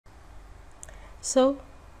So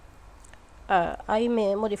I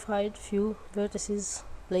may modified few vertices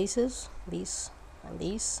places, these and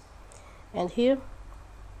these, and here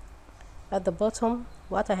at the bottom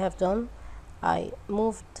what I have done, I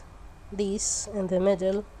moved these in the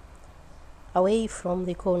middle away from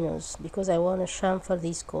the corners because I want to chamfer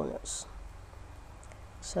these corners.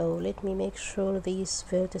 So let me make sure these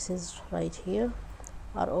vertices right here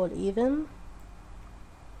are all even.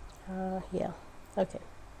 Yeah, okay.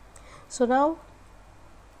 So now,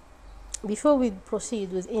 before we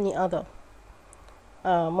proceed with any other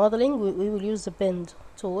modeling, we will use the bend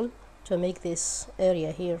tool to make this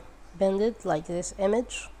area here bended, like this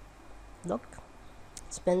image. Look,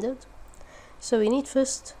 it's bended. So we need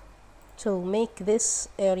first to make this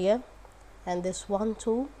area and this one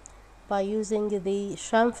too by using the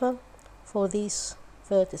chamfer for these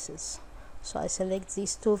vertices. So I select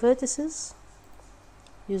these two vertices,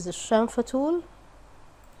 use the chamfer tool,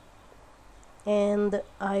 and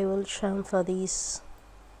I will chamfer these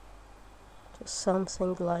to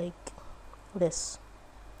something like this.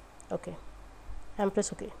 Okay, and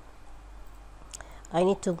press OK. I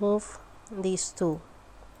need to move these two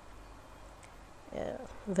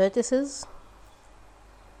vertices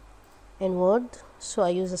inward, so I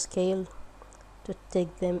use a scale to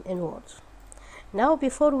take them inward. Now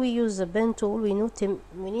before we use the bend tool, we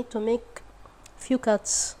need to make few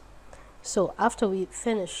cuts. So after we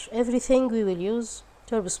finish everything, we will use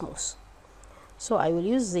Turbosmooth. So I will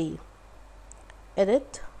use the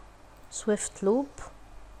edit swift loop,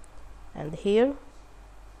 and here,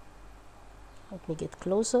 let me get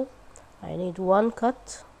closer, I need one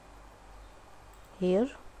cut here,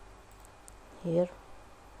 here,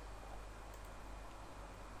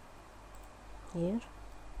 here,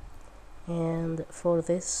 and for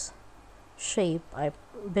this shape I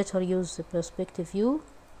better use the perspective view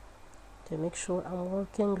to make sure I'm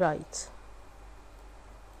working right.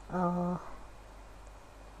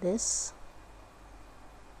 This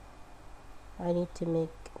I need to make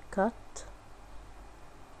a cut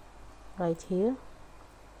right here,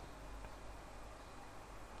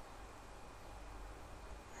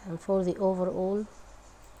 and for the overall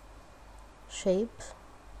shape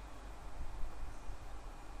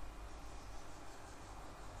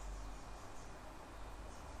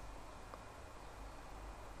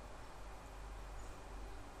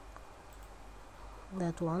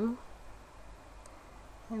that one,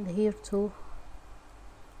 and here too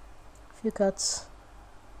few cuts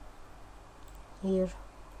here.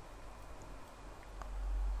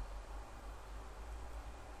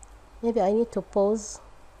 Maybe I need to pause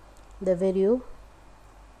the video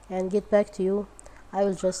and get back to you. I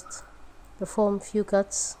will just perform few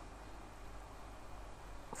cuts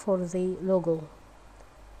for the logo,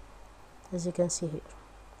 as you can see here.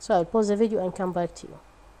 So I'll pause the video and come back to you.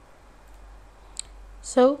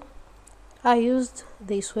 So I used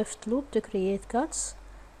the swift loop to create cuts,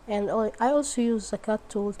 and I also use the cut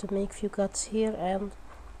tool to make few cuts here and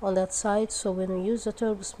on that side, so when we use the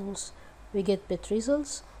Turbosmooth we get better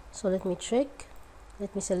results. So let me check.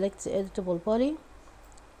 Let me select the Editable Poly,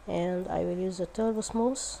 and I will use the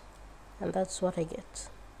Turbosmooth, and that's what I get,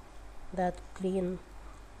 that clean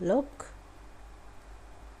look.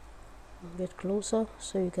 Get closer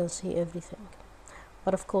so you can see everything,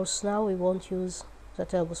 but of course now we won't use the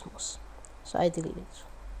Turbosmooth, so I delete it.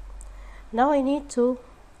 Now I need to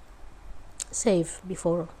save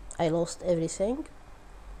before I lost everything,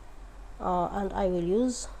 and I will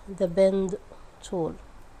use the bend tool,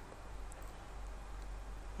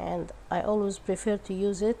 and I always prefer to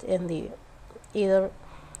use it in the either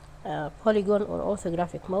polygon or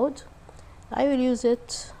orthographic mode. I will use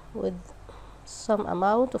it with some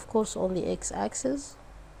amount, of course on the x-axis.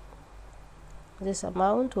 This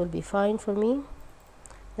amount will be fine for me.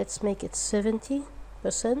 Let's make it 70%,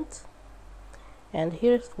 and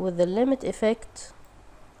here with the limit effect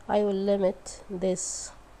I will limit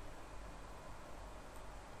this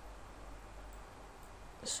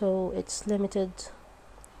so it's limited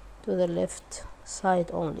to the left side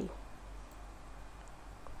only.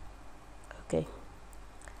 Okay,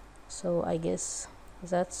 so I guess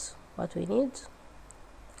that's what we need.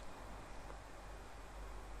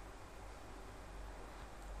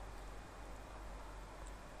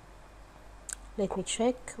 Let me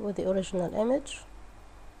check with the original image.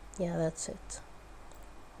 Yeah, that's it.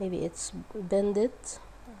 Maybe it's bended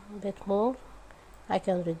a bit more. I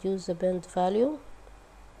can reduce the bend value.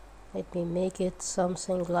 Let me make it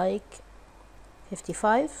something like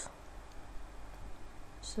 55,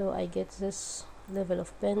 so I get this level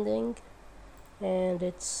of bending, and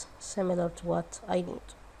it's similar to what I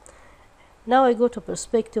need. Now I go to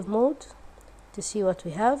perspective mode to see what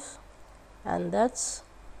we have. and that's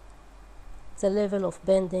the level of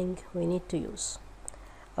bending we need to use.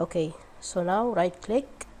 Okay, so now right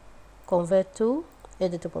click, convert to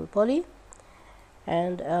editable poly,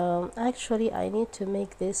 and actually I need to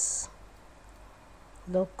make this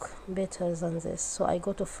look better than this, so I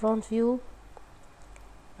go to front view,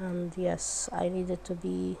 and yes, I need it to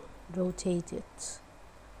be rotated.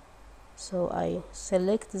 So I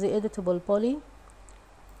select the editable poly,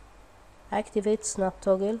 activate snap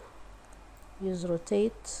toggle, use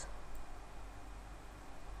rotate.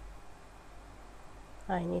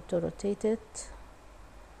 I need to rotate it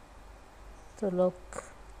to look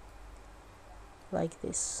like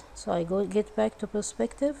this. So I get back to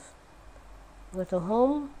perspective, go to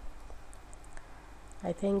home.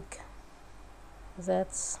 I think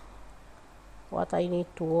that's what I need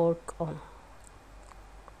to work on.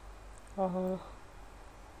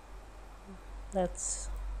 That's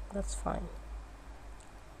fine.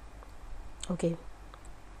 Okay,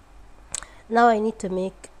 now I need to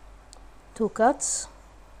make two cuts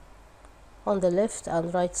on the left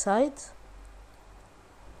and right side,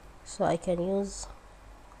 so I can use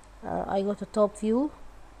I go to top view,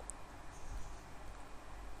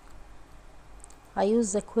 I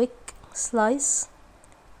use the quick slice,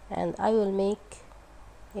 and I will make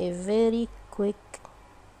a very quick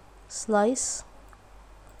slice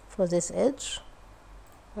for this edge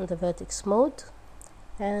on the vertex mode,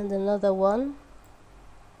 and another one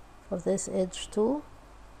for this edge too.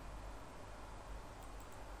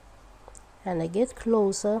 And I get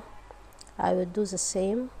closer, I will do the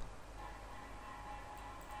same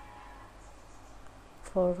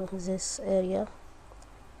for this area,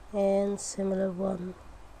 and similar one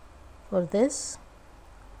for this,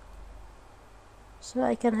 so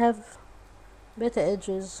I can have better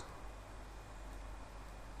edges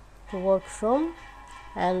to work from.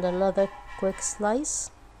 And another quick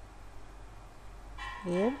slice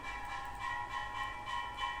here,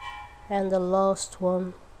 and the last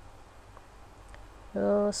one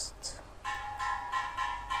just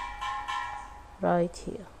right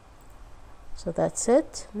here. So that's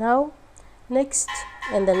it. Now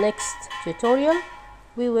in the next tutorial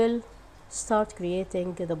we will start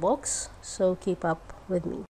creating the box, so keep up with me.